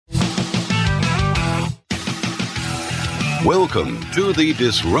Welcome to the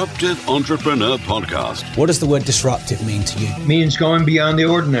Disruptive Entrepreneur Podcast. What does the word disruptive mean to you? It means going beyond the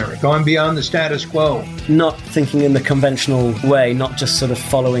ordinary, going beyond the status quo. Not thinking in the conventional way, not just sort of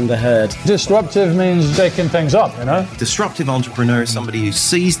following the herd. Disruptive means shaking things up, you know? Disruptive entrepreneur is somebody who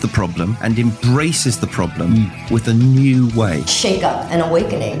sees the problem and embraces the problem with a new way. Shake up and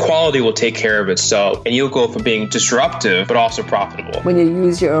awakening. Quality will take care of itself, and you'll go from being disruptive but also profitable. When you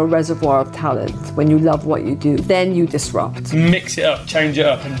use your reservoir of talent, when you love what you do, then you disrupt. Mix it up, change it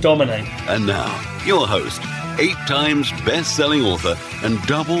up, and dominate. And now, your host, 8 times best-selling author and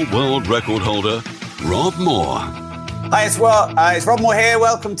double world record holder, Rob Moore. Hi, it's Rob Moore here.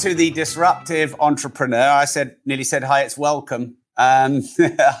 Welcome to the Disruptive Entrepreneur. I nearly said hi, it's welcome. I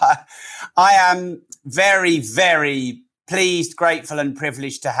am very, very pleased, grateful, and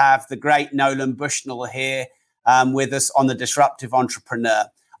privileged to have the great Nolan Bushnell here with us on the Disruptive Entrepreneur.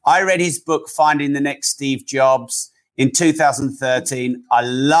 I read his book, Finding the Next Steve Jobs, in 2013. I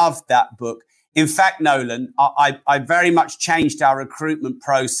loved that book. In fact, Nolan, I very much changed our recruitment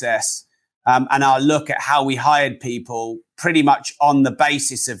process and our look at how we hired people pretty much on the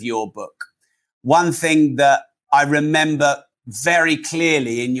basis of your book. One thing that I remember very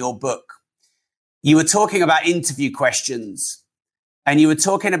clearly in your book, you were talking about interview questions, and you were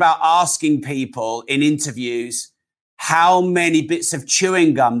talking about asking people in interviews how many bits of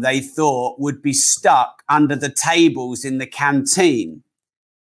chewing gum they thought would be stuck under the tables in the canteen,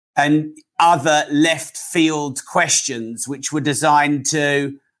 and other left field questions, which were designed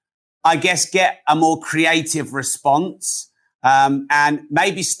to, I guess, get a more creative response and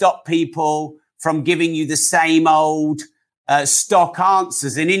maybe stop people from giving you the same old stock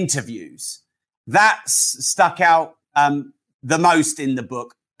answers in interviews. That's stuck out the most in the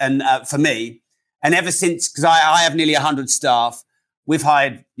book and for me. And ever since, because I have nearly 100 staff, we've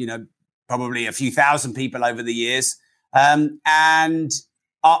hired, probably a few thousand people over the years. And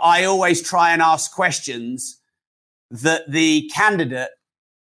I always try and ask questions that the candidate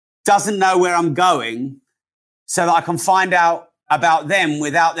doesn't know where I'm going, so that I can find out about them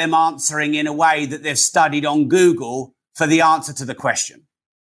without them answering in a way that they've studied on Google for the answer to the question.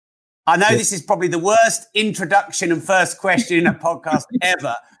 I know this is probably the worst introduction and first question in a podcast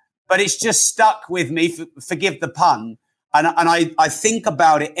ever, but it's just stuck with me, forgive the pun. And I think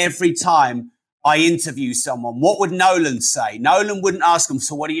about it every time I interview someone. What would Nolan say? Nolan wouldn't ask them,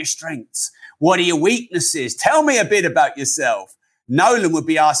 so what are your strengths? What are your weaknesses? Tell me a bit about yourself. Nolan would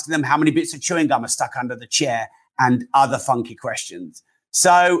be asking them how many bits of chewing gum are stuck under the chair and other funky questions.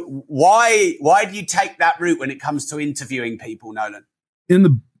 So why do you take that route when it comes to interviewing people, Nolan? In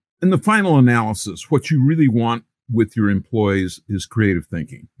the final analysis, what you really want with your employees is creative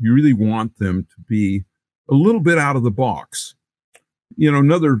thinking. You really want them to be a little bit out of the box.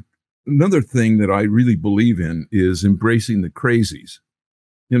 Another thing that I really believe in is embracing the crazies.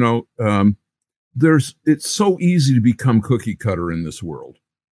 It's so easy to become cookie cutter in this world.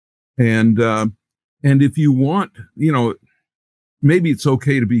 And if you want, maybe it's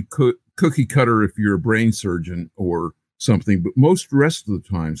okay to be cookie cutter if you're a brain surgeon or something, but most rest of the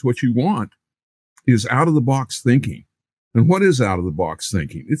times what you want is out of the box thinking. And what is out of the box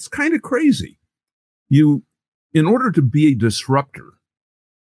thinking? It's kind of crazy. In order to be a disruptor,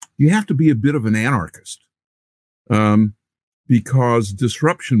 you have to be a bit of an anarchist, because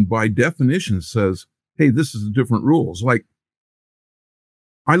disruption by definition says, hey, this is different rules. Like,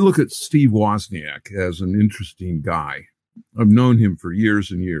 I look at Steve Wozniak as an interesting guy. I've known him for years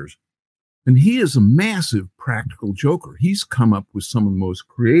and years. And he is a massive practical joker. He's come up with some of the most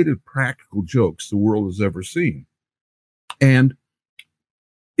creative practical jokes the world has ever seen. And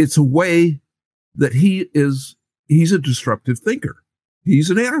it's a way that he's a disruptive thinker.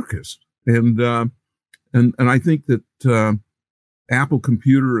 He's an anarchist. And I think that Apple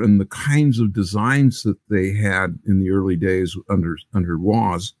Computer and the kinds of designs that they had in the early days under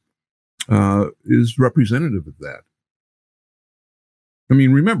Woz is representative of that. I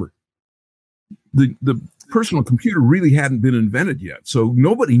mean, remember, the personal computer really hadn't been invented yet. So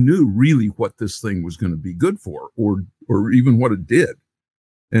nobody knew really what this thing was going to be good for or even what it did.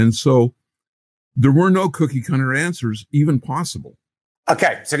 And so there were no cookie cutter answers even possible.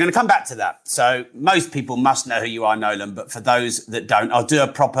 Okay, so I'm going to come back to that. So most people must know who you are, Nolan, but for those that don't, I'll do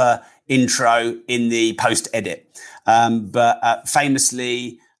a proper intro in the post-edit. But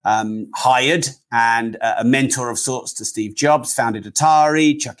famously hired and a mentor of sorts to Steve Jobs, founded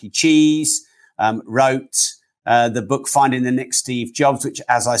Atari, Chuck E. Cheese, wrote the book Finding the Next Steve Jobs, which,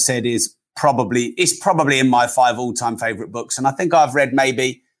 as I said, is probably in my 5 all-time favorite books. And I think I've read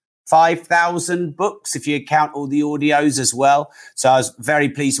maybe 5,000 books if you count all the audios as well. So I was very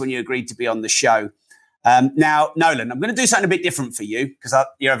pleased when you agreed to be on the show. Now, Nolan, I'm going to do something a bit different for you because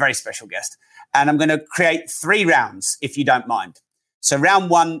you're a very special guest. And I'm going to create 3 rounds, if you don't mind. So round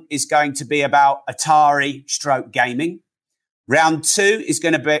 1 is going to be about Atari / gaming. Round 2 is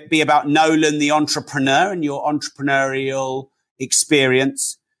going to be about Nolan, the entrepreneur, and your entrepreneurial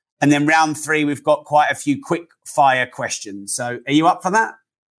experience. And then round 3, we've got quite a few quick fire questions. So are you up for that?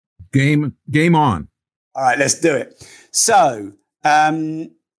 Game on. All right, let's do it. So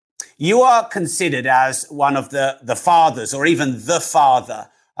you are considered as one of the fathers, or even the father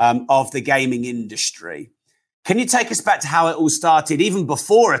of the gaming industry. Can you take us back to how it all started, even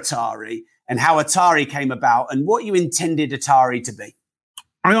before Atari, and how Atari came about and what you intended Atari to be?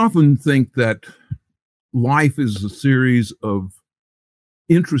 I often think that life is a series of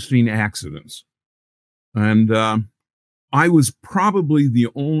interesting accidents. And I was probably the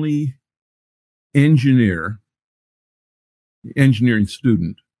only engineering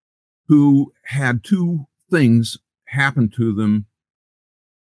student who had 2 things happen to them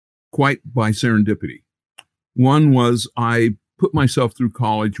quite by serendipity. One was I put myself through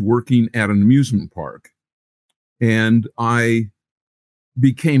college working at an amusement park, and I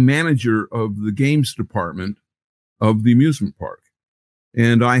became manager of the games department of the amusement park.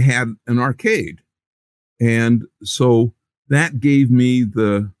 And I had an arcade. And so that gave me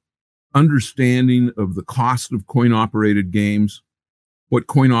the understanding of the cost of coin-operated games, what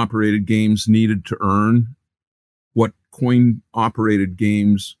coin-operated games needed to earn, what coin-operated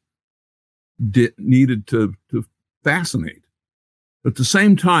games needed to fascinate. At the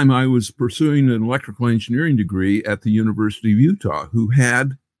same time, I was pursuing an electrical engineering degree at the University of Utah, who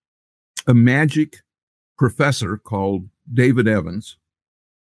had a magic professor called David Evans,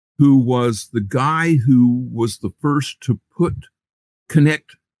 who was the guy who was the first to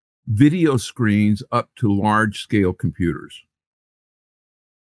connect video screens up to large-scale computers.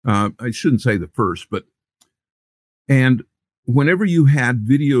 I shouldn't say the first, and whenever you had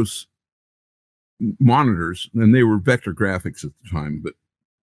videos monitors, and they were vector graphics at the time, but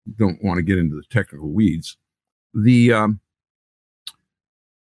don't want to get into the technical weeds.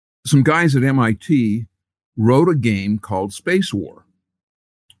 Some guys at MIT wrote a game called Space War,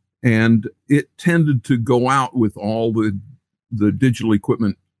 and it tended to go out with all the digital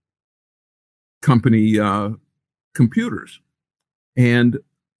equipment company computers. And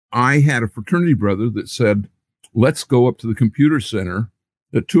I had a fraternity brother that said, let's go up to the computer center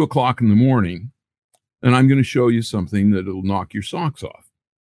at 2:00 in the morning, and I'm going to show you something that'll knock your socks off.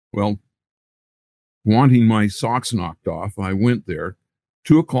 Well, wanting my socks knocked off, I went there.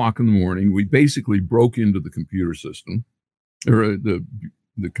 2:00 in the morning, we basically broke into the computer system, or the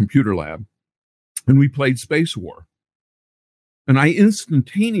computer lab, and we played Space War. And I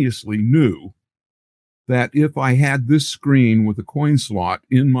instantaneously knew that if I had this screen with a coin slot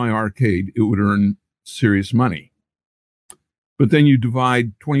in my arcade, it would earn serious money. But then you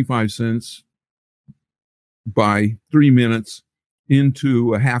divide 25 cents by 3 minutes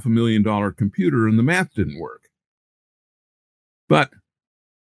into a $500,000 computer, and the math didn't work. But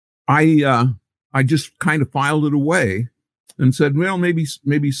I just kind of filed it away and said, well,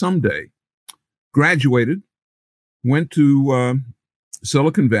 maybe someday. Graduated, went to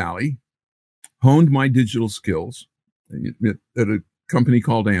Silicon Valley, honed my digital skills at a company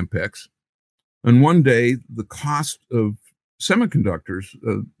called Ampex. And one day, the cost of semiconductors,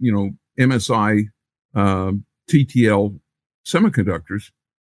 MSI, TTL semiconductors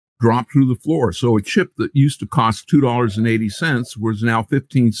dropped through the floor. So a chip that used to cost $2.80 was now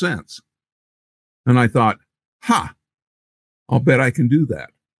 15 cents. And I thought, I'll bet I can do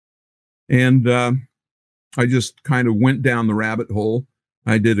that. And I just kind of went down the rabbit hole.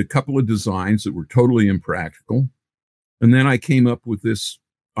 I did a couple of designs that were totally impractical. And then I came up with this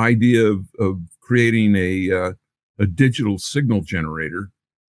idea of creating a digital signal generator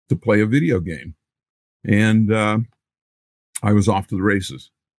to play a video game. And I was off to the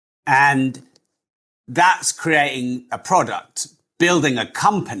races. And that's creating a product. Building a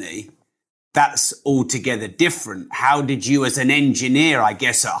company, that's altogether different. How did you, as an engineer, I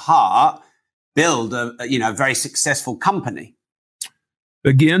guess at heart, build a very successful company?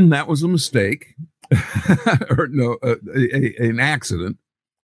 Again, that was a mistake, or no, an accident.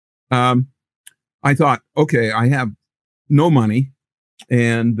 I thought, okay, I have no money,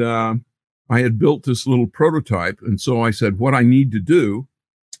 and I had built this little prototype. And so I said, what I need to do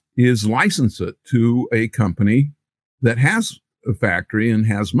is license it to a company that has a factory and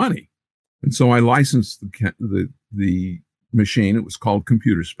has money. And so I licensed the machine. It was called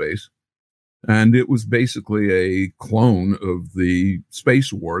Computer Space. And it was basically a clone of the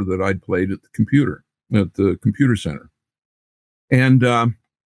Space War that I'd played at the computer center. And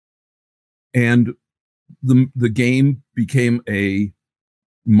the game became a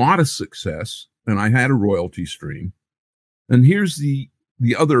modest success, and I had a royalty stream. And here's the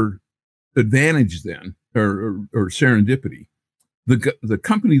other advantage then, or serendipity. The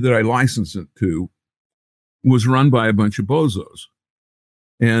company that I licensed it to was run by a bunch of bozos.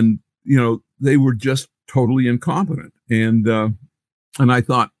 And, they were just totally incompetent. And I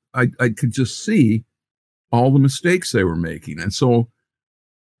thought I could just see all the mistakes they were making. And so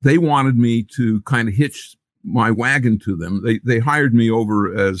they wanted me to kind of hitch my wagon to them. They hired me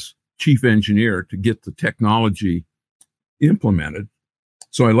over as chief engineer to get the technology implemented.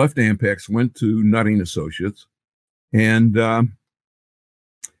 So I left Ampex, went to Nutting Associates, and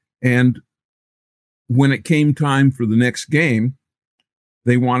when it came time for the next game,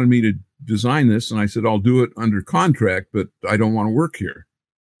 they wanted me to design this, and I said, I'll do it under contract, but I don't want to work here.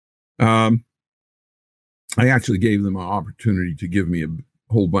 I actually gave them an opportunity to give me a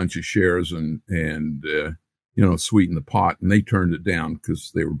whole bunch of shares and sweeten the pot, and they turned it down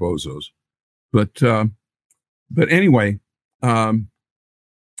because they were bozos. But anyway, and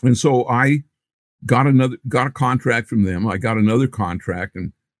so I got a contract from them. I got another contract,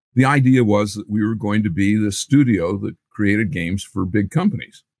 and the idea was that we were going to be the studio that created games for big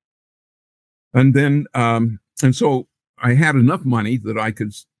companies. And then, and so I had enough money that I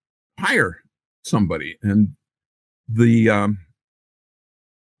could hire somebody. And the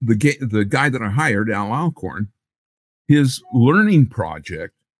guy that I hired, Al Alcorn, his learning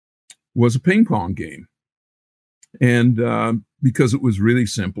project was a ping pong game. And because it was really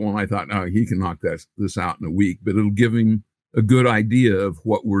simple, and I thought, no, he can knock this out in a week, but it'll give him a good idea of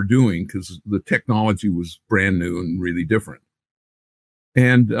what we're doing, because the technology was brand new and really different.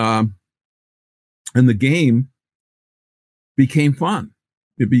 And the game became fun.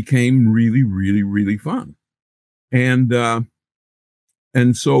 It became really, really, really fun. And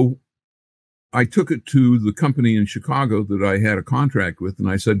so I took it to the company in Chicago that I had a contract with, and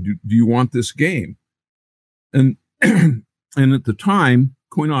I said, do you want this game? And and at the time,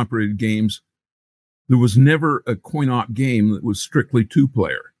 coin-operated games, there was never a coin-op game that was strictly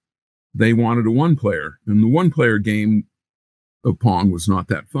two-player. They wanted a one-player, and the one-player game of Pong was not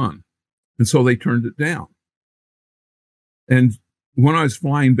that fun. And so they turned it down. And when I was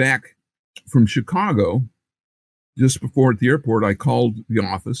flying back from Chicago, just before at the airport, I called the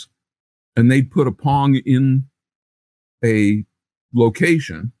office, and they'd put a Pong in a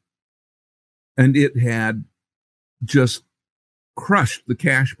location, and it had just crushed the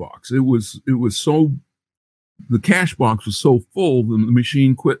cash box. It was so, the cash box was so full, the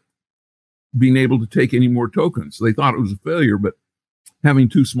machine quit being able to take any more tokens. They thought it was a failure, but having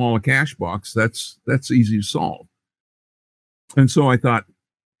too small a cash box, that's easy to solve. And so I thought,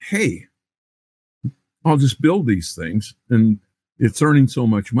 hey, I'll just build these things, and it's earning so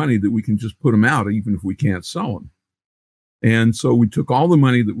much money that we can just put them out even if we can't sell them. And so we took all the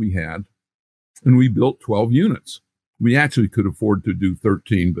money that we had, and we built 12 units. We actually could afford to do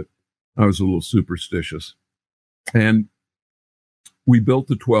 13, but I was a little superstitious. And we built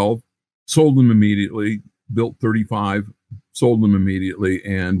the 12, sold them immediately, built 35, sold them immediately,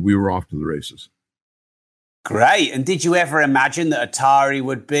 and we were off to the races. Great. And did you ever imagine that Atari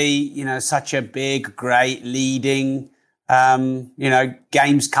would be, such a big, great, leading,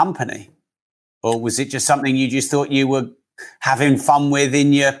 games company? Or was it just something you just thought you were having fun with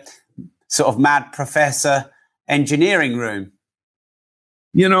in your sort of mad professor engineering room?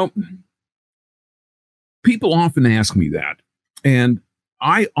 People often ask me that. And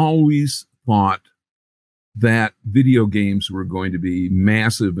I always thought that video games were going to be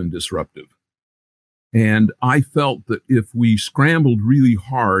massive and disruptive. And I felt that if we scrambled really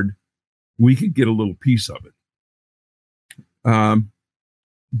hard, we could get a little piece of it.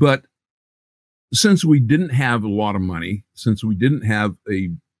 But since we didn't have a lot of money, since we didn't have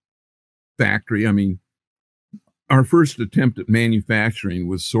a factory, our first attempt at manufacturing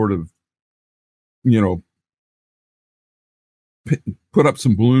was sort of, put up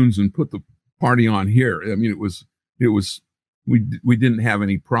some balloons and put the party on here. We didn't have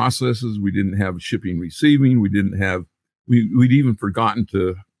any processes. We didn't have shipping, receiving. We'd even forgotten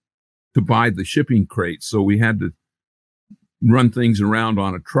to buy the shipping crates. So we had to run things around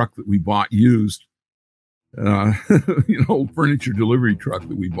on a truck that we bought used, furniture delivery truck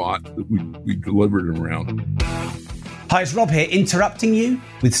that we bought, that we delivered them around. Hi, it's Rob here, interrupting you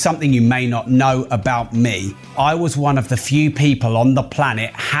with something you may not know about me. I was one of the few people on the planet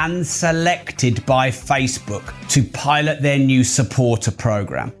hand-selected by Facebook to pilot their new supporter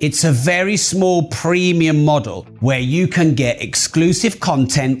program. It's a very small premium model where you can get exclusive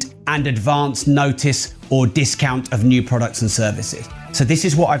content and advance notice or discount of new products and services. So this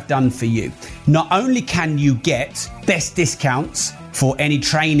is what I've done for you. Not only can you get best discounts for any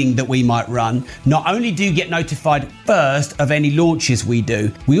training that we might run, not only do you get notified first of any launches we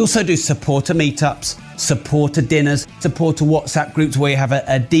do, we also do supporter meetups, supporter dinners, supporter WhatsApp groups where you have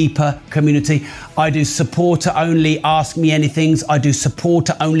a deeper community. I do supporter only Ask Me Anythings. I do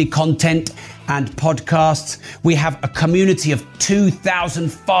supporter only content and podcasts. We have a community of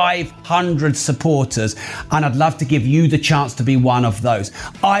 2,500 supporters, and I'd love to give you the chance to be one of those.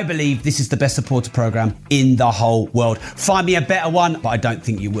 I believe this is the best supporter program in the whole world. Find me a better one, but I don't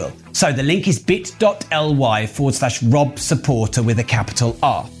think you will. So the link is bit.ly/Rob Supporter with a capital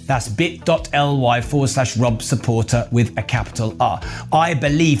R. That's bit.ly/Rob Supporter with a capital R. I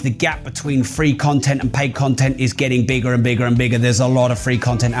believe the gap between free content and paid content is getting bigger and bigger and bigger. There's a lot of free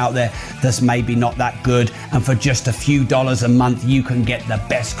content out there that's maybe not that good. And for just a few dollars a month, you can get the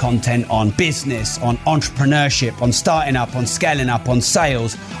best content on business, on entrepreneurship, on starting up, on scaling up, on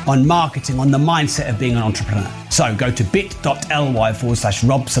sales, on marketing, on the mindset of being an entrepreneur. So go to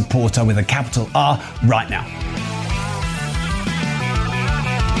bit.ly/Rob Supporter with a capital R right now.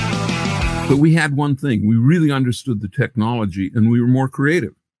 But we had one thing. We really understood the technology and we were more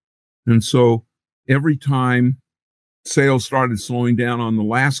creative. And so every time sales started slowing down on the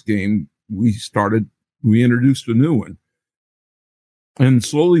last game, we introduced a new one. And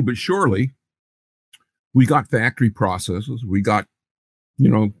slowly but surely, we got factory processes. We got,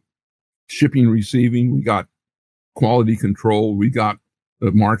 shipping, receiving. We got quality control. We got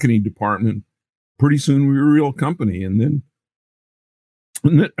a marketing department. Pretty soon we were a real company. And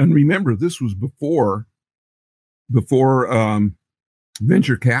remember, this was before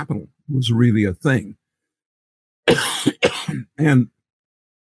venture capital was really a thing. and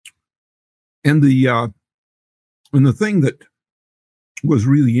the thing that was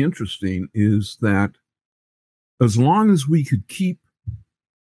really interesting is that as long as we could keep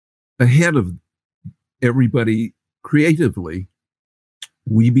ahead of everybody creatively,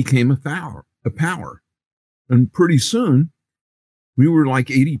 we became a power. And pretty soon, we were like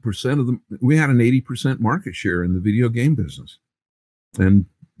 80% of them. We had an 80% market share in the video game business. And,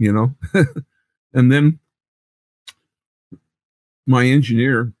 and then my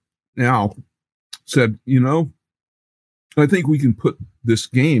engineer Al said, I think we can put this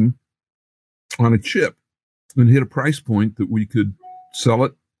game on a chip and hit a price point that we could sell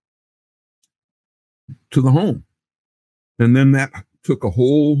it to the home. And then that took a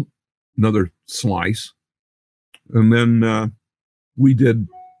whole another slice. And then we did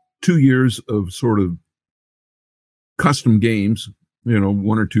 2 years of sort of custom games, 1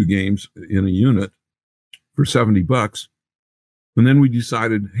 or 2 games in a unit for $70. And then we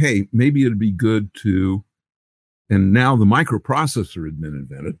decided, hey, maybe it'd be good to, and now the microprocessor had been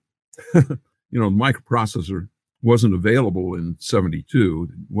invented. The microprocessor wasn't available in 72.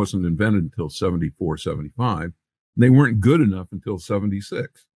 It wasn't invented until 74, 75. They weren't good enough until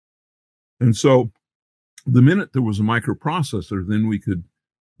 76. And so the minute there was a microprocessor, then we could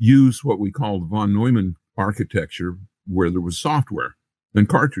use what we called von Neumann architecture, where there was software and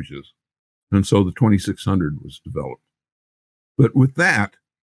cartridges. And so the 2600 was developed. But with that,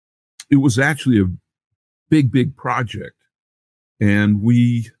 it was actually a big, big project. And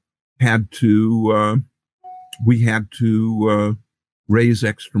we had to raise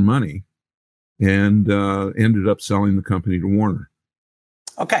extra money and ended up selling the company to Warner.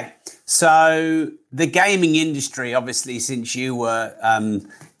 Okay, so the gaming industry, obviously, since you were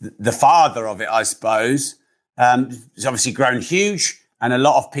the father of it, I suppose, has obviously grown huge, and a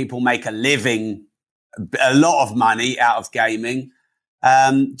lot of people make a living, a lot of money out of gaming.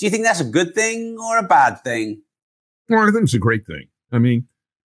 Do you think that's a good thing or a bad thing? Well, I think it's a great thing. I mean,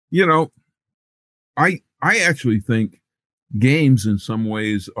 I actually think games in some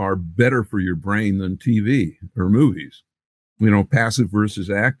ways are better for your brain than TV or movies, passive versus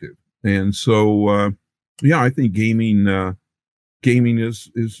active. And so, I think gaming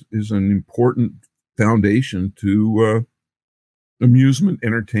is an important foundation to amusement,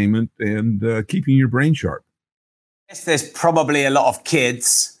 entertainment, and keeping your brain sharp. I guess there's probably a lot of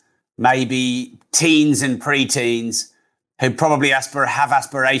kids, maybe teens and preteens, who probably have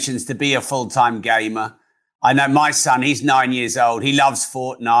aspirations to be a full-time gamer. I know my son, he's 9 years old. He loves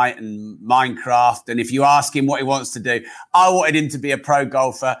Fortnite and Minecraft. And if you ask him what he wants to do, I wanted him to be a pro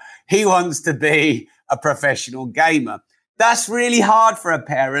golfer. He wants to be a professional gamer. That's really hard for a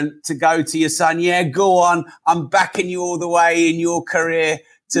parent to go to your son. Yeah, go on. I'm backing you all the way in your career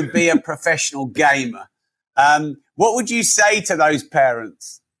to be a professional gamer. What would you say to those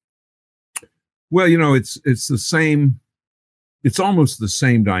parents? Well, it's the same. It's almost the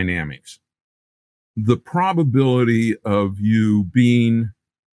same dynamics. the probability of you being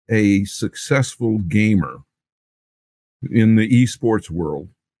a successful gamer in the esports world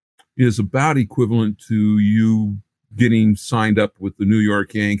is about equivalent to you getting signed up with the New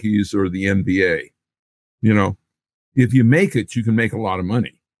York Yankees or the NBA. You know, if you make it, you can make a lot of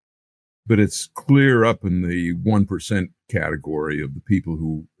money, but it's clear up in the 1% category of the people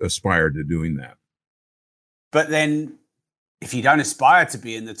who aspire to doing that. But then if you don't aspire to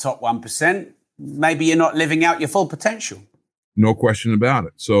be in the top 1%, maybe you're not living out your full potential. No question about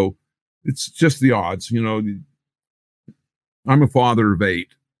it. So it's just the odds. You know, I'm a father of 8,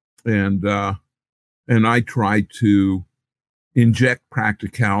 and I try to inject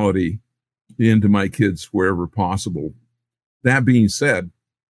practicality into my kids wherever possible. That being said,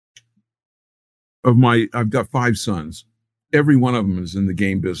 I've got 5 sons. Every one of them is in the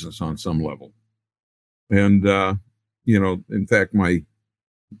game business on some level. And, you know, in fact,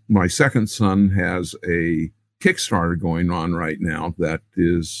 my second son has a Kickstarter going on right now that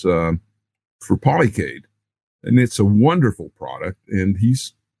is for Polycade. And it's a wonderful product. And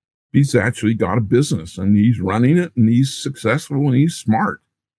he's actually got a business, and he's running it, and he's successful, and he's smart.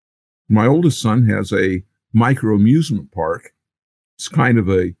 My oldest son has a micro amusement park. It's kind of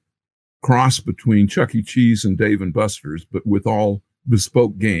a cross between Chuck E. Cheese and Dave and Buster's, but with all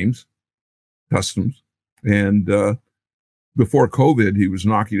bespoke games, customs. And before COVID, he was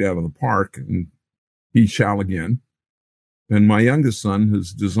knocking it out of the park, and he shall again. And my youngest son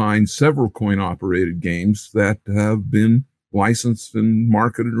has designed several coin-operated games that have been licensed and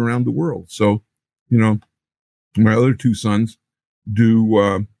marketed around the world. So, you know, my other 2 sons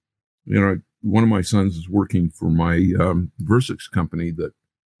do, you know, one of my sons is working for my Versix company that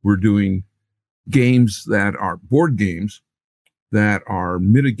we're doing games that are board games that are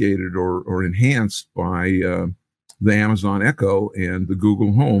mitigated or enhanced by the Amazon Echo and the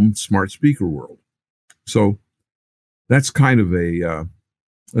Google Home smart speaker world. So that's kind of a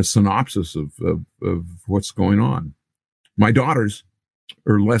synopsis of what's going on. My daughters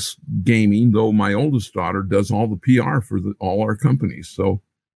are less gaming, though my oldest daughter does all the PR for all our companies. So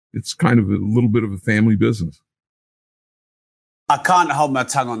it's kind of a little bit of a family business. I can't hold my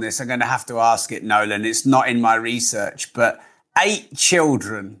tongue on this. I'm going to have to ask it, Nolan. It's not in my research, but 8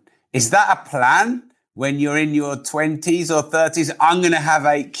 children. Is that a plan when you're in your 20s or 30s? I'm going to have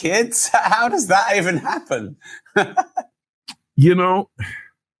 8 kids. How does that even happen? You know,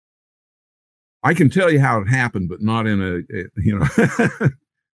 I can tell you how it happened, but not in a you know,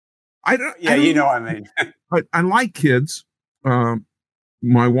 I don't. Yeah, you know what I mean. I like kids.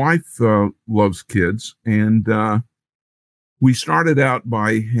 My wife loves kids, and we started out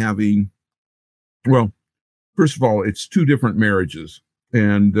by having, well, first of all, it's 2 different marriages,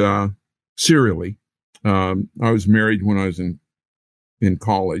 and serially. I was married when I was in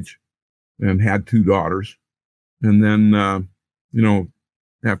college and had 2 daughters. And then, you know,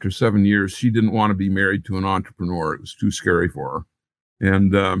 after 7 years, she didn't want to be married to an entrepreneur. It was too scary for her.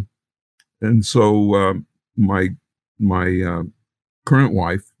 And so my current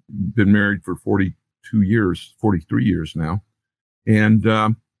wife, been married for 43 years now.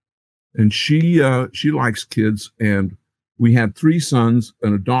 And she likes kids, and we had 3 sons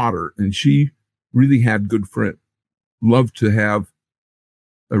and a daughter, and she really had good friend, loved to have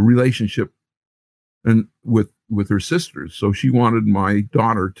a relationship and with her sisters. So she wanted my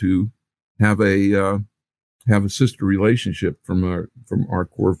daughter to have a sister relationship from our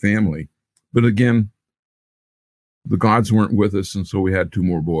core family. But again, the gods weren't with us, and so we had 2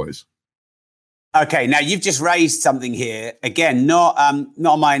 more boys. Okay, now you've just raised something here. Again, not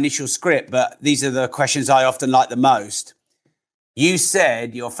on my initial script, but these are the questions I often like the most. You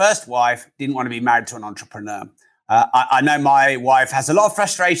said your first wife didn't want to be married to an entrepreneur. I know my wife has a lot of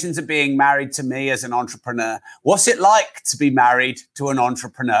frustrations of being married to me as an entrepreneur. What's it like to be married to an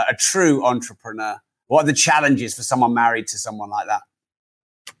entrepreneur, a true entrepreneur? What are the challenges for someone married to someone like that?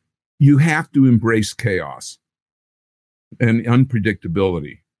 You have to embrace chaos and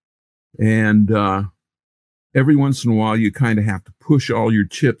unpredictability. And every once in a while, you kind of have to push all your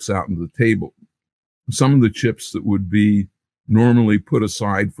chips out into the table. Some of the chips that would be normally put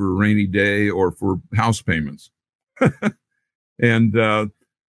aside for a rainy day or for house payments. And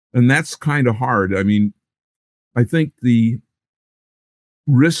that's kind of hard. I mean, I think the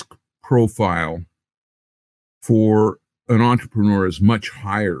risk profile for an entrepreneur is much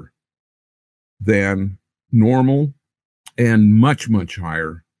higher than normal and much, much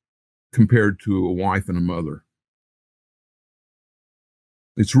higher compared to a wife and a mother.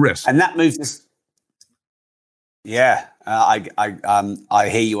 It's risk. And that moves us. Yeah, I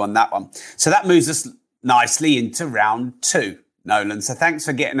hear you on that one. So that moves us nicely into round 2. Nolan. So thanks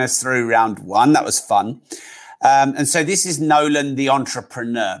for getting us through round one. That was fun. And so this is Nolan, the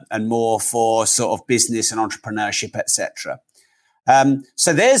entrepreneur, and more for sort of business and entrepreneurship, etc.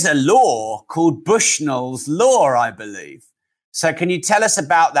 So there's a law called Bushnell's law, I believe. So can you tell us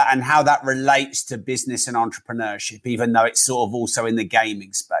about that and how that relates to business and entrepreneurship, even though it's sort of also in the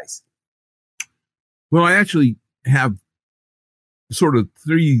gaming space? Well, I actually have sort of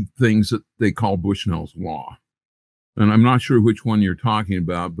three things that they call Bushnell's law. And I'm not sure which one you're talking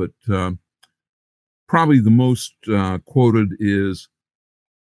about, but probably the most quoted is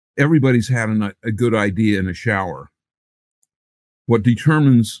everybody's had a good idea in a shower. What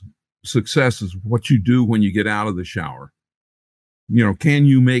determines success is what you do when you get out of the shower. You know, can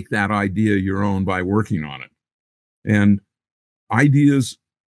you make that idea your own by working on it? And ideas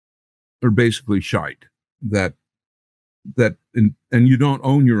are basically shite and you don't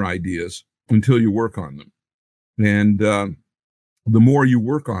own your ideas until you work on them. And the more you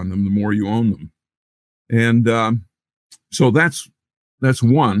work on them, the more you own them. And so that's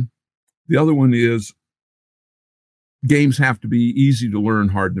one. The other one is games have to be easy to learn,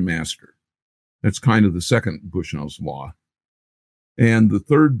 hard to master. That's kind of the second Bushnell's law. And the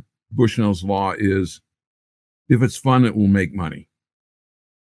third Bushnell's law is if it's fun, it will make money.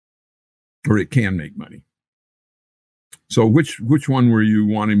 Or it can make money. So which one were you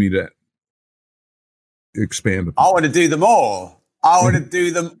wanting me to expand upon? I want to do them all. I want to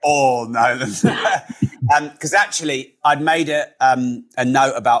do them all, Nolan. Because actually, I'd made a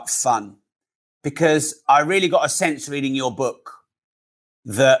note about fun because I really got a sense reading your book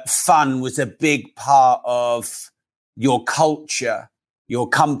that fun was a big part of your culture, your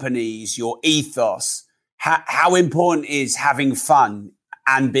companies, your ethos. How important is having fun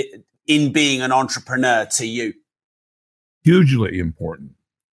and in being an entrepreneur to you? Hugely important.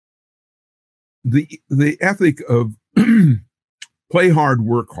 The ethic of play hard,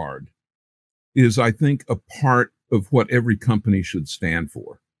 work hard is, I think, a part of what every company should stand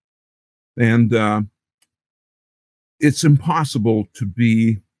for. And it's impossible to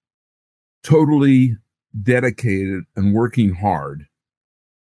be totally dedicated and working hard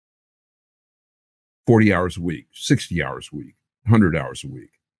 40 hours a week, 60 hours a week, 100 hours a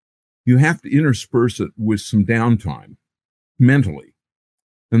week. You have to intersperse it with some downtime mentally.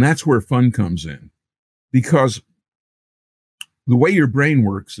 And that's where fun comes in. Because the way your brain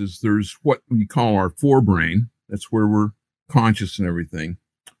works is there's what we call our forebrain. That's where we're conscious and everything.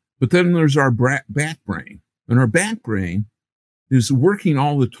 But then there's our back brain. And our back brain is working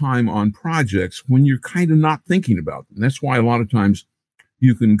all the time on projects when you're kind of not thinking about them. That's why a lot of times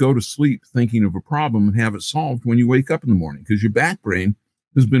you can go to sleep thinking of a problem and have it solved when you wake up in the morning, because your back brain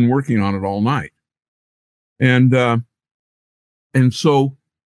has been working on it all night. And so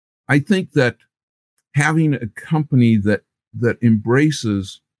I think that having a company that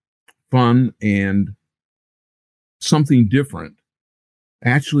embraces fun and something different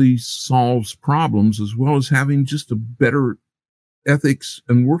actually solves problems, as well as having just a better ethics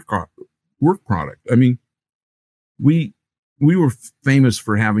and work product. I mean, we were famous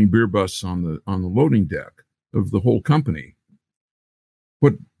for having beer busts on the loading deck of the whole company.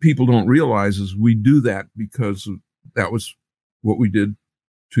 What people don't realize is we do that because that was what we did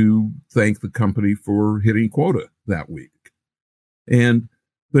to thank the company for hitting quota that week.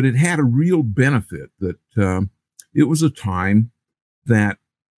 But it had a real benefit that it was a time that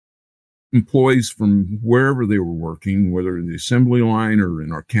employees from wherever they were working, whether in the assembly line or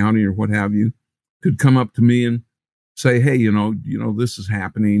in our county or what have you, could come up to me and say, hey, you know, this is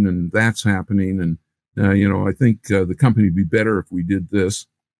happening and that's happening. And, I think the company would be better if we did this.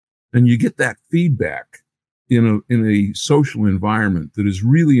 And you get that feedback in a social environment that is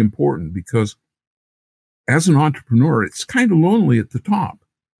really important, because as an entrepreneur, it's kind of lonely at the top.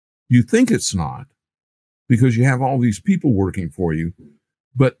 You think it's not, because you have all these people working for you,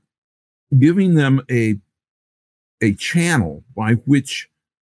 but giving them a channel by which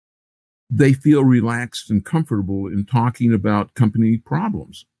they feel relaxed and comfortable in talking about company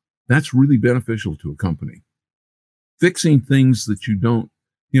problems, that's really beneficial to a company. Fixing things that you don't,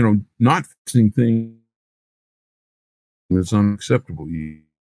 not fixing things that's unacceptable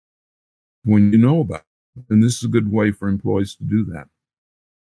when you know about it. And this is a good way for employees to do that.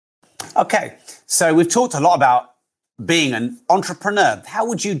 Okay, so we've talked a lot about being an entrepreneur. How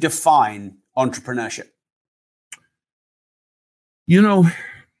would you define entrepreneurship?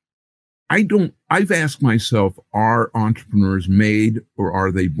 I've asked myself, are entrepreneurs made or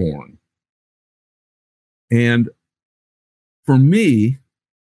are they born? And for me,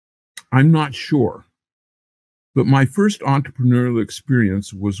 I'm not sure. But my first entrepreneurial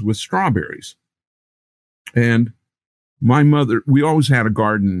experience was with strawberries. And my mother, we always had a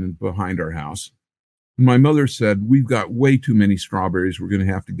garden behind our house. My mother said, we've got way too many strawberries. We're going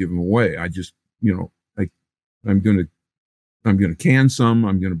to have to give them away. I just, I'm going to can some,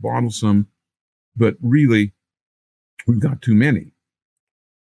 I'm going to bottle some, but really we've got too many.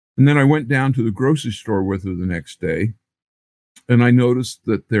 And then I went down to the grocery store with her the next day, and I noticed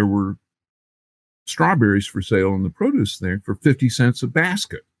that there were strawberries for sale in the produce there for 50 cents a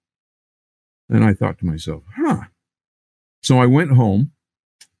basket. And I thought to myself, So I went home,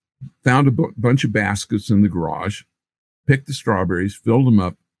 found a bunch of baskets in the garage, picked the strawberries, filled them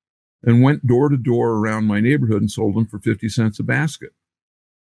up, and went door to door around my neighborhood and sold them for 50 cents a basket.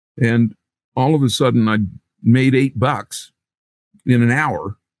 And all of a sudden, I made $8 in an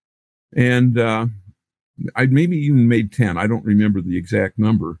hour. And I maybe even made 10. I don't remember the exact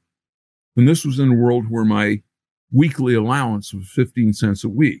number. And this was in a world where my weekly allowance was 15 cents a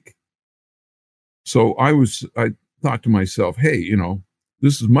week. So I thought to myself, hey,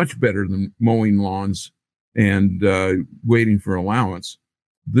 this is much better than mowing lawns and waiting for allowance.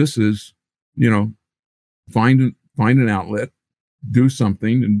 This is, find an outlet, do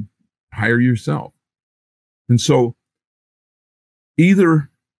something, and hire yourself. And so either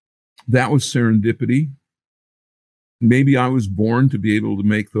that was serendipity, maybe I was born to be able to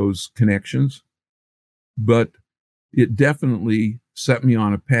make those connections, but it definitely set me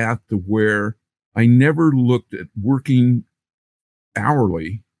on a path to where I never looked at working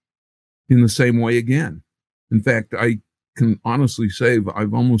hourly in the same way again. In fact, I can honestly say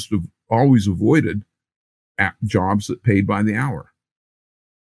I've almost always avoided jobs that paid by the hour.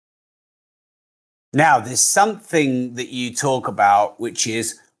 Now, there's something that you talk about, which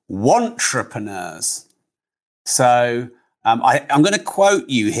is wantrepreneurs. So I'm going to quote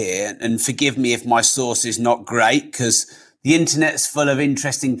you here, and forgive me if my source is not great, because the internet's full of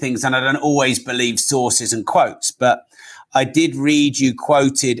interesting things and I don't always believe sources and quotes. But I did read you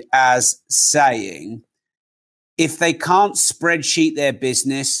quoted as saying, if they can't spreadsheet their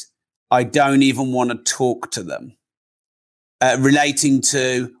business, I don't even want to talk to them. Relating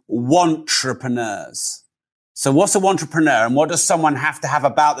to wantrepreneurs. So what's a wantrepreneur, and what does someone have to have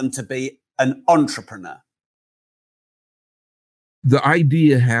about them to be an entrepreneur? The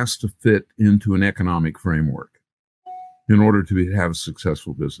idea has to fit into an economic framework in order to have a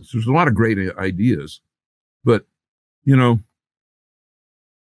successful business. There's a lot of great ideas, but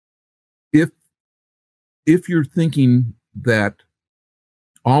if you're thinking that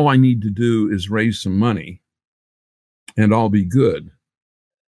all I need to do is raise some money and I'll be good,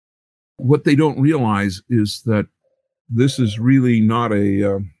 what they don't realize is that this is really not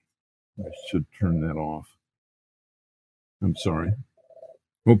I should turn that off. I'm sorry.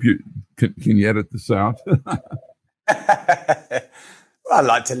 Hope you can you edit this out? Well, I'd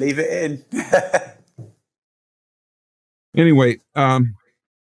like to leave it in. Anyway,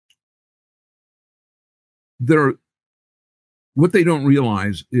 what they don't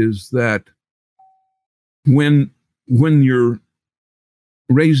realize is that when you're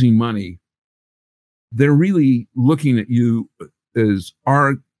raising money, they're really looking at you as,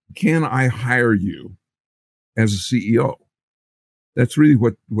 can I hire you as a CEO? That's really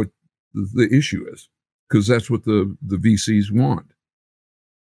what the issue is, because that's what the VCs want.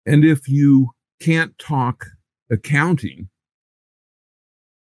 And if you can't talk accounting,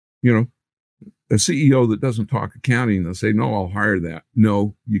 a CEO that doesn't talk accounting, they'll say, no, I'll hire that.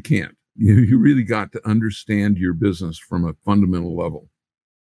 No, you can't. You really got to understand your business from a fundamental level.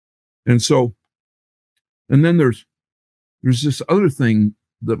 And then there's this other thing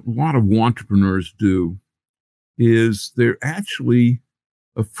that a lot of entrepreneurs do, is they're actually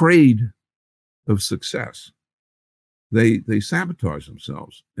afraid of success. They sabotage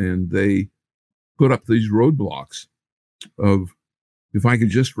themselves, and they put up these roadblocks of, if I could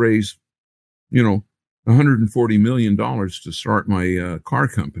just raise, $140 million to start my car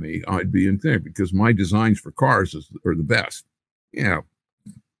company, I'd be in there, because my designs for cars are the best. Yeah,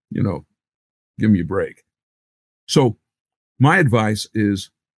 give me a break. So my advice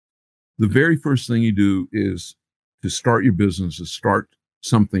is, the very first thing you do is to start your business, is start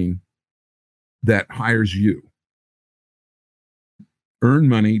something that hires you. Earn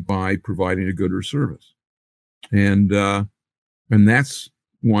money by providing a good or service. And that's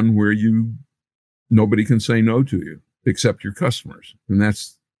one where nobody can say no to you except your customers. And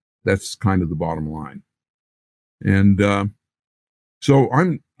that's kind of the bottom line. And so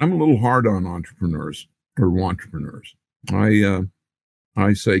I'm a little hard on entrepreneurs or wantrepreneurs.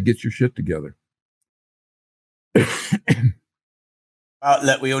 I say, get your shit together.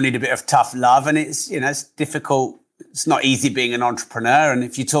 Look, we all need a bit of tough love, and it's difficult it's not easy being an entrepreneur. And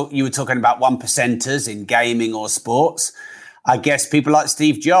if you were talking about 1%ers in gaming or sports, I guess people like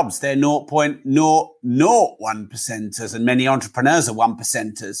Steve Jobs, they're 0.001%ers, and many entrepreneurs are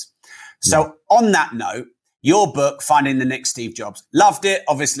 1%ers. So on that note, your book, Finding the Next Steve Jobs, loved it.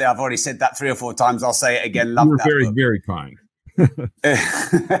 Obviously, I've already said that 3 or 4 times. I'll say it again. Love that very, book. very kind.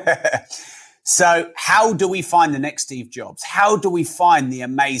 So how do we find the next Steve Jobs? How do we find the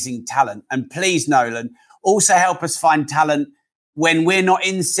amazing talent? And please, Nolan, also help us find talent when we're not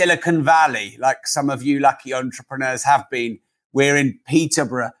in Silicon Valley, like some of you lucky entrepreneurs have been. We're in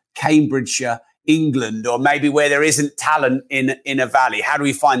Peterborough, Cambridgeshire, England, or maybe where there isn't talent in a valley. How do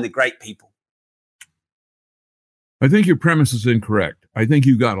we find the great people? I think your premise is incorrect. I think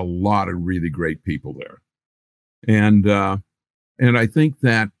you got a lot of really great people there. And I think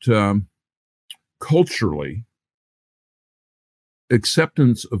that culturally,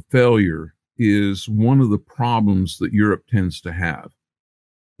 acceptance of failure is one of the problems that Europe tends to have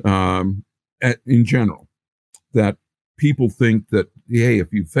in general. That people think that, hey,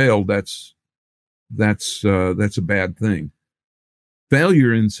 if you fail, that's a bad thing.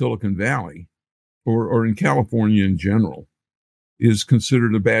 Failure in Silicon Valley or in California in general is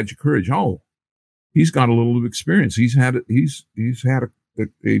considered a badge of courage. Oh, he's got a little experience. He's had a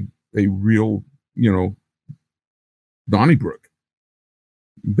real, Donnybrook.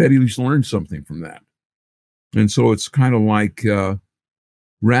 Bet he's learned something from that. And so it's kind of like,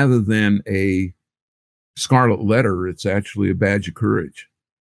 rather than a scarlet letter, it's actually a badge of courage.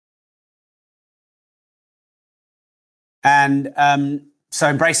 And so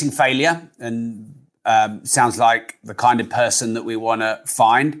embracing failure and sounds like the kind of person that we want to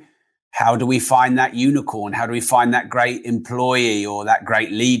find. How do we find that unicorn? How do we find that great employee or that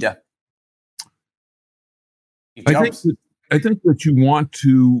great leader? I think that you want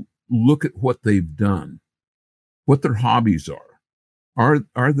to look at what they've done, what their hobbies are. Are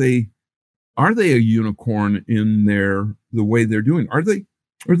they a unicorn in the way they're doing? Are they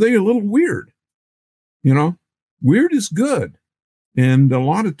a little weird? Weird is good. And a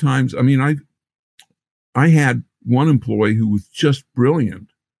lot of times, I had one employee who was just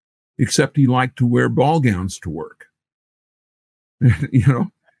brilliant, except he liked to wear ball gowns to work.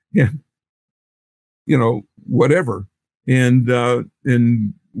 Whatever. And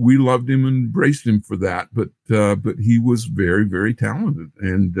we loved him and embraced him for that. But he was very, very talented.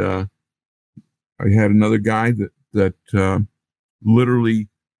 And I had another guy that literally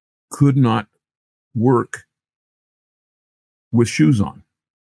could not work with shoes on,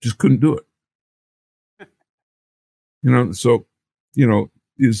 just couldn't do it. And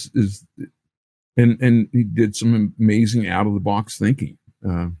he did some amazing out of the box thinking.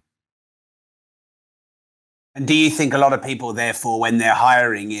 And do you think a lot of people, therefore, when they're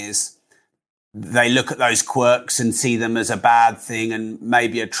hiring, they look at those quirks and see them as a bad thing and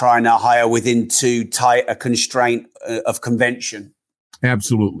maybe are trying to hire within too tight a constraint of convention?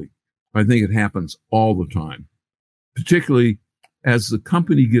 Absolutely. I think it happens all the time, particularly as the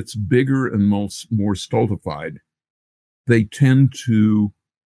company gets bigger and more stultified. They tend to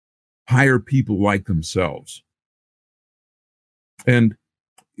hire people like themselves. And,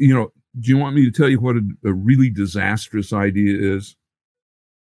 do you want me to tell you what a really disastrous idea is?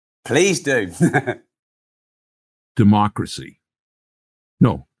 Please do. Democracy.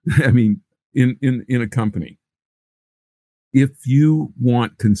 No, in a company, if you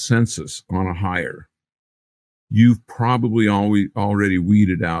want consensus on a hire, you've probably already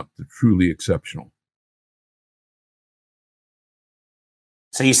weeded out the truly exceptional.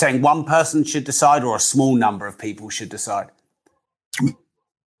 So you're saying one person should decide, or a small number of people should decide?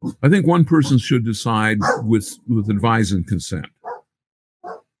 I think one person should decide with advice and consent.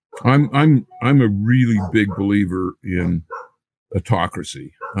 I'm a really big believer in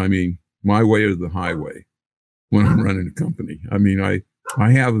autocracy. My way or the highway when I'm running a company.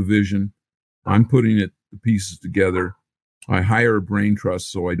 I have a vision. I'm putting the pieces together. I hire a brain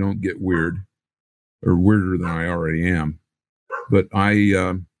trust so I don't get weird or weirder than I already am. But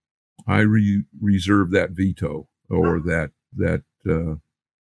I reserve that veto or that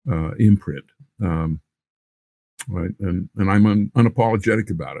imprint, right? And I'm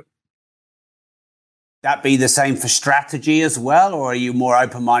unapologetic about it. That be the same for strategy as well, or are you more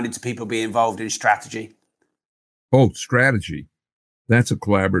open-minded to people being involved in strategy? Oh, strategy. That's a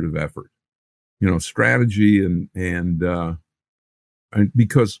collaborative effort. Strategy and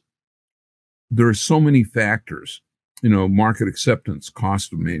because there are so many factors, market acceptance,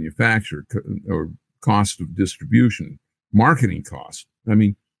 cost of manufacture, or cost of distribution, marketing cost.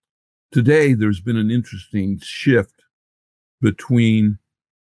 Today there's been an interesting shift between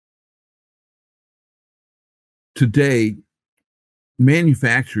today,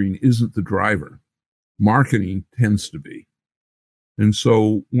 manufacturing isn't the driver. Marketing tends to be. And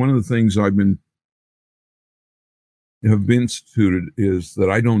so one of the things have been instituted is that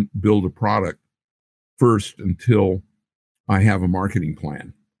I don't build a product first until I have a marketing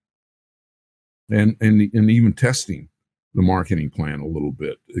plan. And even testing the marketing plan a little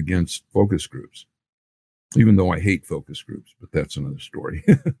bit against focus groups, even though I hate focus groups, but that's another story.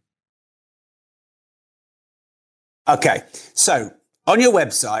 Okay, so on your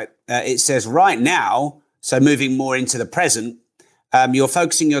website, it says right now, so moving more into the present, you're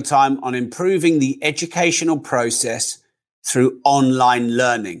focusing your time on improving the educational process through online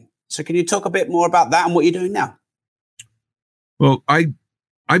learning. So can you talk a bit more about that and what you're doing now? Well, I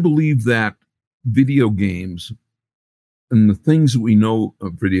believe that video games and the things that we know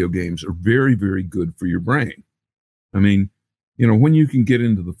of video games are very, very good for your brain. I mean, when you can get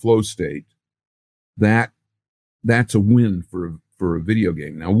into the flow state, that's a win for a video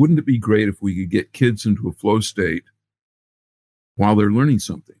game. Now, wouldn't it be great if we could get kids into a flow state while they're learning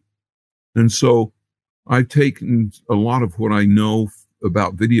something? And so I've taken a lot of what I know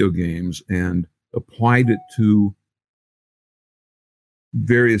about video games and applied it to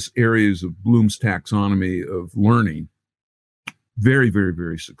various areas of Bloom's taxonomy of learning very, very,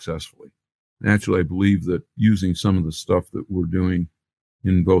 very successfully. Actually, I believe that using some of the stuff that we're doing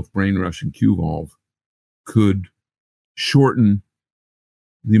in both BrainRush and QVolve could shorten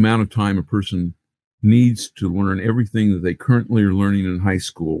the amount of time a person needs to learn everything that they currently are learning in high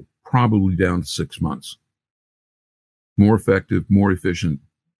school, probably down to 6 months. More effective, more efficient,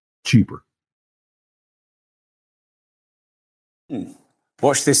 cheaper.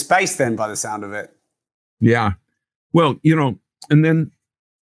 Watch this space then, by the sound of it. Yeah. Well, and then,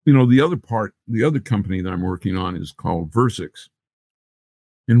 the other company that I'm working on is called Versix,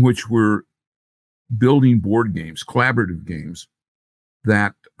 in which we're building board games, collaborative games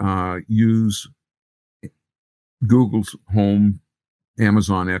that use Google's Home,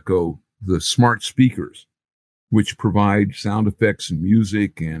 Amazon Echo, the smart speakers, which provide sound effects and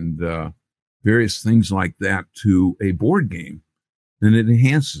music and various things like that to a board game. And it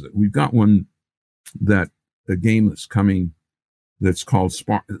enhances it. We've got a game that's coming that's called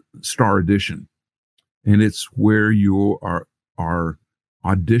Star Edition. And it's where you are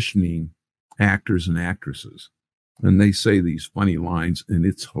auditioning actors and actresses. And they say these funny lines, and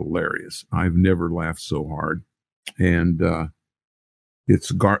it's hilarious. I've never laughed so hard. And it's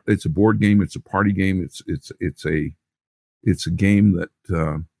a board game. It's a party game. It's a game that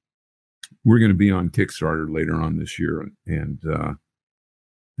we're going to be on Kickstarter later on this year.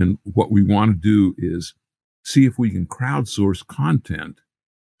 And what we want to do is see if we can crowdsource content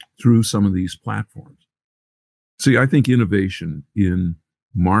through some of these platforms. See, I think innovation in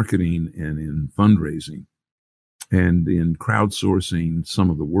marketing and in fundraising and in crowdsourcing some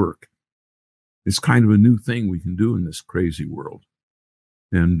of the work is kind of a new thing we can do in this crazy world.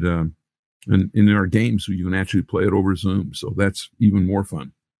 And in our games, you can actually play it over Zoom. So that's even more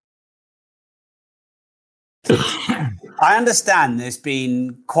fun. I understand there's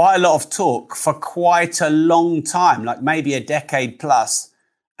been quite a lot of talk for quite a long time, like maybe a decade plus,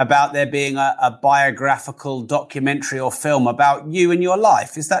 about there being a biographical documentary or film about you and your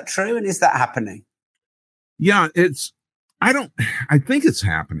life. Is that true? And is that happening? Yeah, I think it's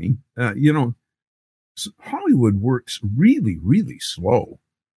happening. Hollywood works really, really slow.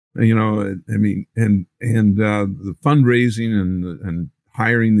 I mean, and the fundraising and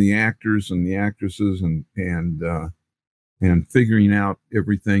hiring the actors and the actresses and figuring out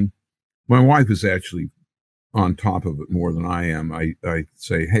everything. My wife is actually on top of it more than I am. I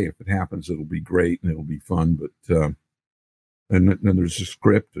say, hey, if it happens, it'll be great and it'll be fun. But and then there's a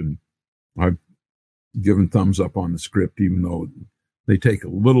script, and I've given thumbs up on the script, even though they take a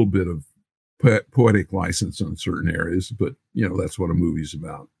little bit of poetic license on certain areas. But that's what a movie's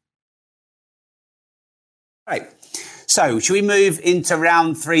about. Right. So, should we move into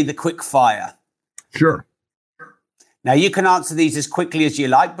round 3, the quick fire? Sure. Now, you can answer these as quickly as you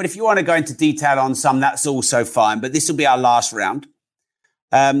like, but if you want to go into detail on some, that's also fine. But this will be our last round.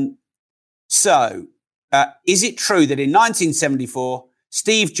 Is it true that in 1974,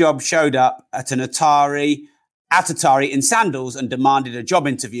 Steve Jobs showed up at Atari in sandals and demanded a job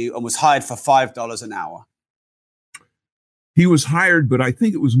interview and was hired for $5 an hour? He was hired, but I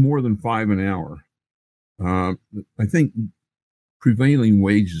think it was more than $5 an hour. I think prevailing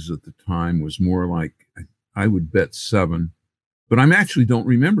wages at the time was more like, I would bet $7, but I actually don't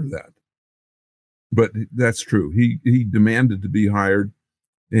remember that. But that's true. He demanded to be hired,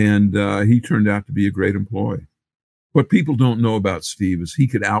 and he turned out to be a great employee. What people don't know about Steve is he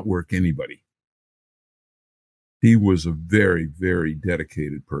could outwork anybody. He was a very, very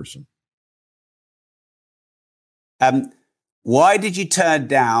dedicated person. Why did you turn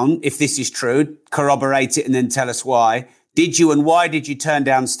down, if this is true, corroborate it and then tell us why, why did you turn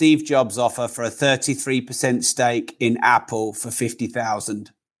down Steve Jobs' offer for a 33% stake in Apple for $50,000?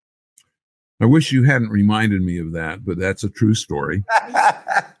 I wish you hadn't reminded me of that, but that's a true story.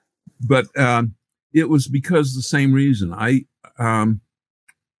 But it was because the same reason. I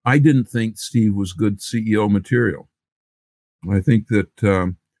didn't think Steve was good CEO material. I think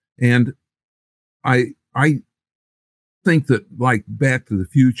that, and I think that, like Back to the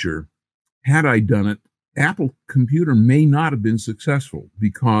Future, had I done it, Apple Computer may not have been successful,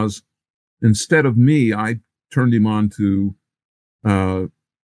 because instead of me, I turned him on to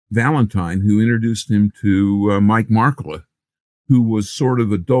Valentine, who introduced him to Mike Markkula, who was sort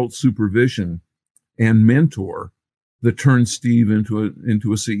of adult supervision and mentor that turned Steve into a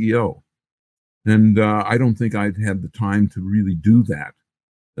CEO. And I don't think I'd had the time to really do that.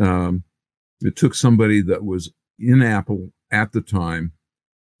 It took somebody that was in Apple at the time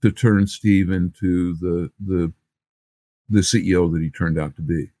to turn Steve into the CEO that he turned out to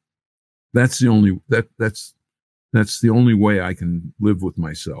be. That's the only way I can live with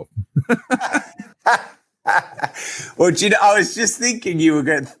myself. Well, do you know, I was just thinking you were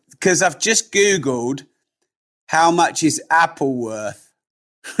going, because I've just Googled how much is Apple worth.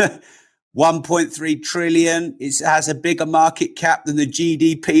 1.3 trillion. It has a bigger market cap than the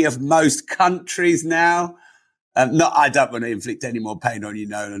GDP of most countries now. I don't want to inflict any more pain on you,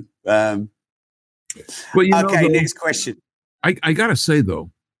 Nolan. Well, okay, next question. I got to say,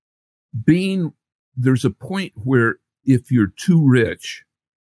 though, there's a point where if you're too rich,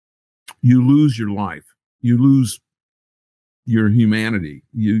 you lose your life. You lose your humanity.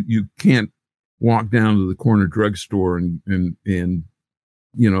 You can't walk down to the corner drugstore and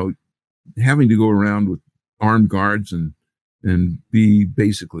having to go around with armed guards and be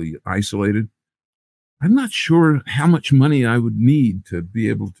basically isolated. I'm not sure how much money I would need to be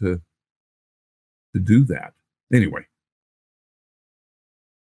able to do that. Anyway.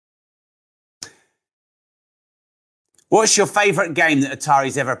 What's your favorite game that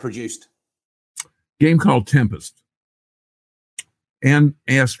Atari's ever produced? Game called Tempest and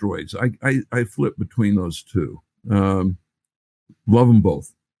Asteroids. I flip between those two. Love them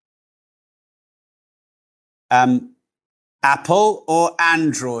both. Apple or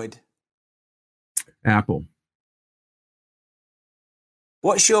Android? Apple.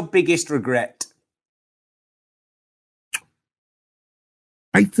 What's your biggest regret?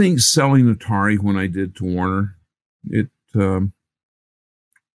 I think selling Atari when I did to Warner.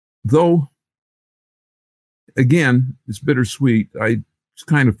 Though, again, it's bittersweet. I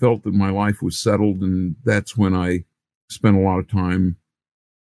kind of felt that my life was settled, and that's when I spent a lot of time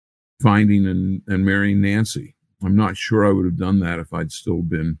finding and marrying Nancy. I'm not sure I would have done that if I'd still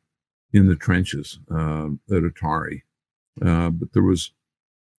been in the trenches at Atari. But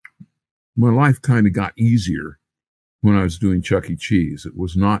my life kind of got easier when I was doing Chuck E. Cheese. It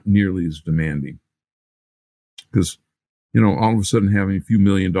was not nearly as demanding. Because, all of a sudden having a few $1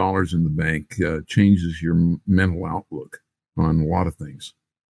 million in the bank changes your mental outlook on a lot of things.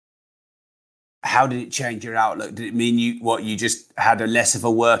 How did it change your outlook? Did it mean you just had a less of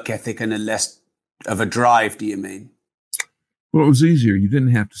a work ethic and a less of a drive, do you mean? Well, it was easier. You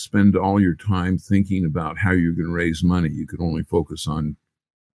didn't have to spend all your time thinking about how you're going to raise money. You could only focus on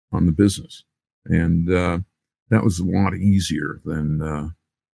the business. And that was a lot easier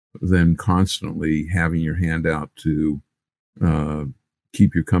than constantly having your hand out to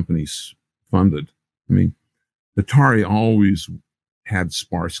keep your companies funded. I mean, Atari always had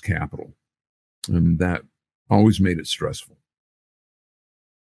sparse capital, and that always made it stressful.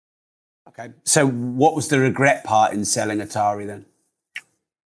 Okay. So what was the regret part in selling Atari then?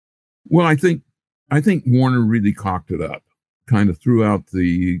 Well, I think Warner really cocked it up, kind of threw out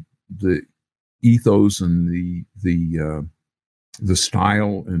the ethos and the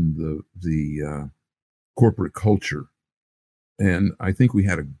style and the corporate culture. And I think we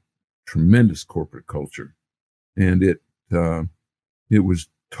had a tremendous corporate culture, and it was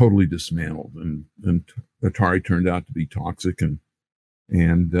totally dismantled, and Atari turned out to be toxic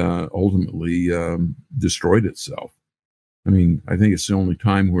and ultimately destroyed itself. I mean, I think it's the only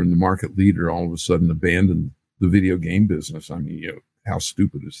time where the market leader all of a sudden abandoned the video game business. I mean, how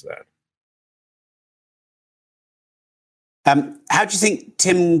stupid is that? How do you think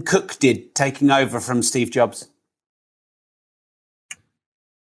Tim Cook did taking over from Steve Jobs?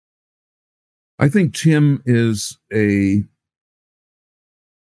 I think Tim is a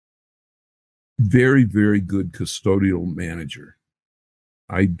very, very good custodial manager.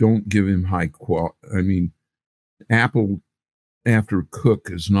 I don't give him high quality. I mean, Apple, after Cook,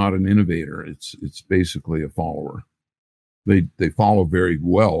 is not an innovator. It's basically a follower. They follow very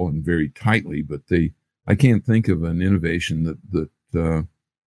well and very tightly, but I can't think of an innovation that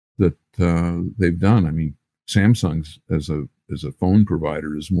they've done. I mean, Samsung's as a phone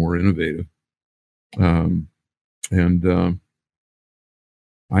provider is more innovative,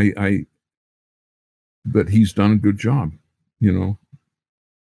 but he's done a good job.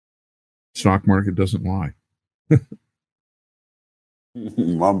 Stock market doesn't lie.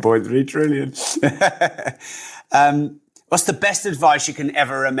 1.3 trillion. What's the best advice you can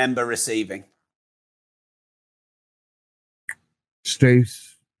ever remember receiving? Stay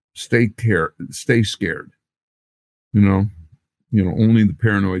scared. Only the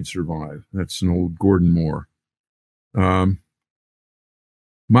paranoid survive. That's an old Gordon Moore. My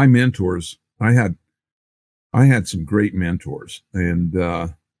mentors, I had some great mentors, and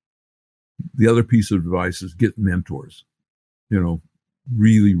the other piece of advice is get mentors.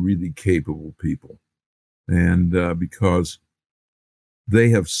 Really, really capable people, and because they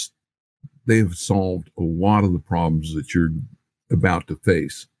have solved a lot of the problems that you're about to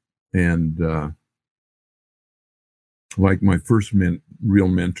face. And like my first real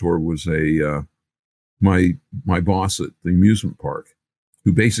mentor was my boss at the amusement park,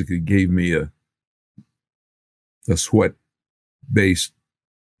 who basically gave me a sweat-based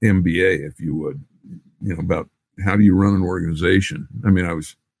MBA, if you would, about how do you run an organization. I mean, I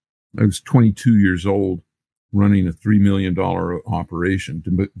was 22 years old running a $3 million operation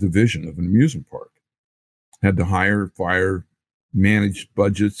division of an amusement park. Had to hire, fire, manage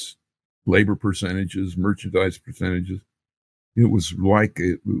budgets, labor percentages, merchandise percentages. It was like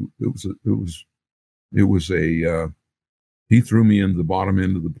he threw me into the bottom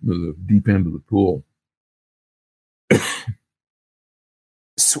end of the deep end of the pool.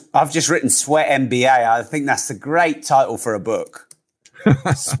 I've just written Sweat MBA. I think that's a great title for a book.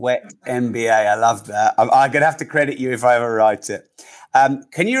 Sweat MBA. I love that. I'm going to have to credit you if I ever write it.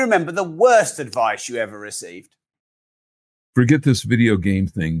 Can you remember the worst advice you ever received? Forget this video game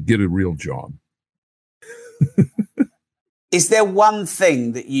thing. Get a real job. Is there one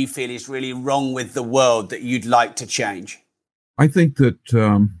thing that you feel is really wrong with the world that you'd like to change? I think that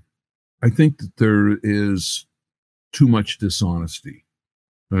there is too much dishonesty,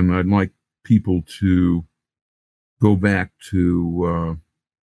 and I'd like people to go back to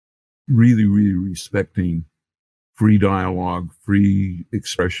really, really respecting free dialogue, free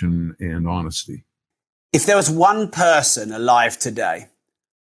expression, and honesty. If there was one person alive today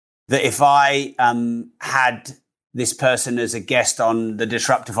that if I had this person as a guest on The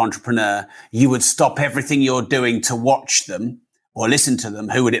Disruptive Entrepreneur, you would stop everything you're doing to watch them or listen to them,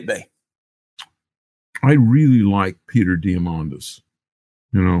 who would it be? I really like Peter Diamandis,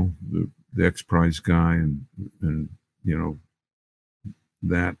 the X Prize guy, and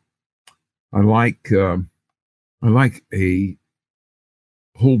that. I like a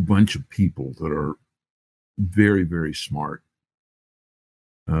whole bunch of people that are very, very smart.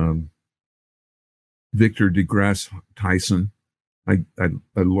 Victor DeGrasse Tyson. I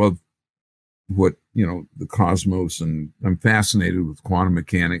love what, the cosmos, and I'm fascinated with quantum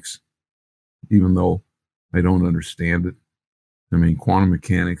mechanics, even though I don't understand it. I mean, quantum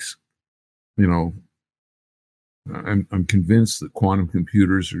mechanics, I'm convinced that quantum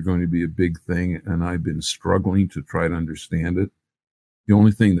computers are going to be a big thing, and I've been struggling to try to understand it. The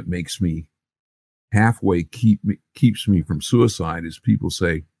only thing that makes me halfway keeps me from suicide is people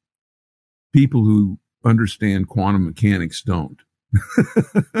say, people who understand quantum mechanics don't.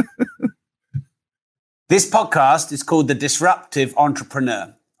 This podcast is called The Disruptive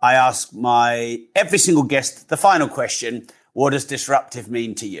Entrepreneur. I ask every single guest the final question: what does disruptive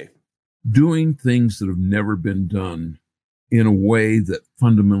mean to you? Doing things that have never been done in a way that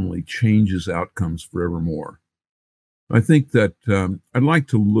fundamentally changes outcomes forevermore. I think that I'd like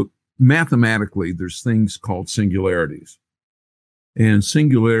to look mathematically. There's things called singularities, and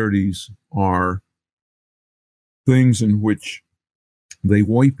singularities are things in which they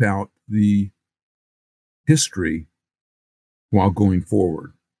wipe out the history while going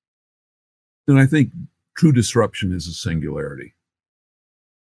forward. And I think true disruption is a singularity.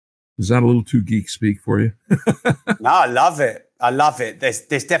 Is that a little too geek speak for you? No, I love it.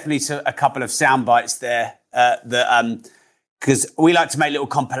 There's definitely a couple of sound bites there because we like to make little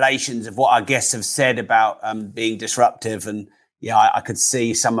compilations of what our guests have said about being disruptive. And yeah, I could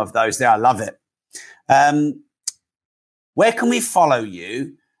see some of those there. I love it. Where can we follow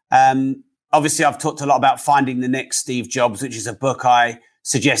you? Obviously, I've talked a lot about Finding the Next Steve Jobs, which is a book I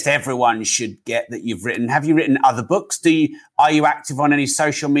suggest everyone should get that you've written. Have you written other books? Are you active on any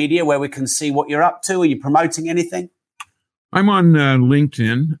social media where we can see what you're up to? Are you promoting anything? I'm on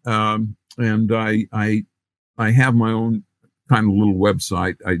LinkedIn, and I have my own kind of little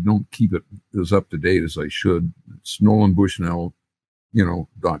website. I don't keep it as up to date as I should. It's Nolan Bushnell,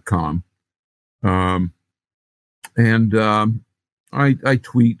 .com. I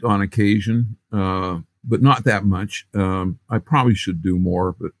tweet on occasion, but not that much. I probably should do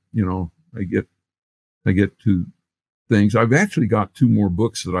more, but I get to things. I've actually got 2 more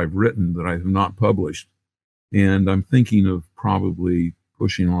books that I've written that I have not published, and I'm thinking of probably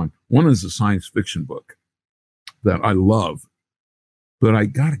pushing on. One is a science fiction book that I love, but I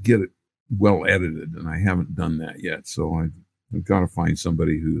got to get it well edited, and I haven't done that yet. So I've got to find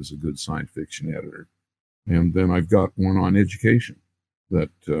somebody who is a good science fiction editor. And then I've got one on education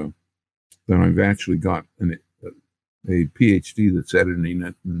that I've actually got a PhD that's editing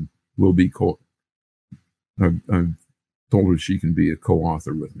it, and will be I've told her she can be a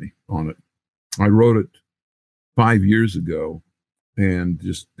co-author with me on it. I wrote it 5 years ago and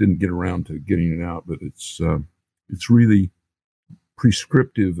just didn't get around to getting it out, but it's really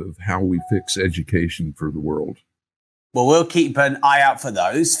prescriptive of how we fix education for the world. Well, we'll keep an eye out for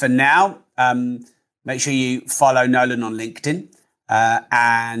those. For now, make sure you follow Nolan on LinkedIn,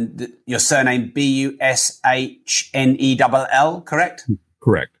 and your surname Bushnell, correct?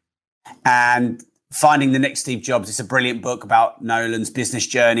 Correct. And Finding the Next Steve Jobs is a brilliant book about Nolan's business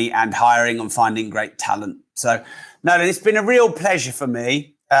journey and hiring and finding great talent. So, Nolan, it's been a real pleasure for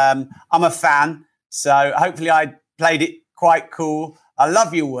me. I'm a fan, so hopefully I played it quite cool. I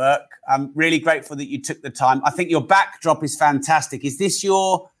love your work. I'm really grateful that you took the time. I think your backdrop is fantastic. Is this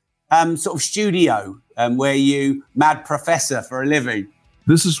your sort of studio where you mad professor for a living?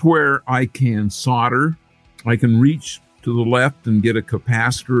 This is where I can solder. I can reach to the left and get a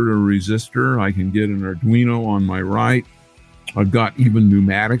capacitor or a resistor. I can get an Arduino on my right. I've got even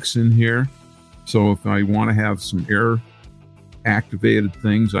pneumatics in here. So if I want to have some air activated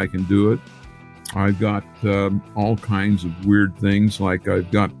things, I can do it. I've got all kinds of weird things, like I've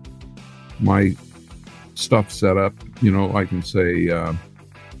got my stuff set up. I can say,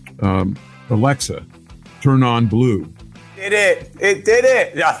 Alexa, turn on blue. It did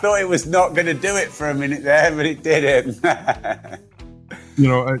it. I thought it was not going to do it for a minute there, but it did it.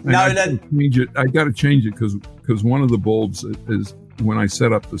 I got to change it because one of the bulbs is, when I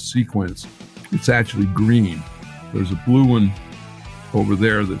set up the sequence, it's actually green. There's a blue one over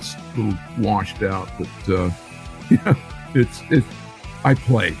there that's a little washed out, but I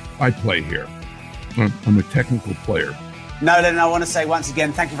play here. I'm a technical player. Nolan, I want to say once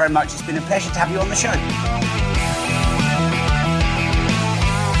again, thank you very much. It's been a pleasure to have you on the show.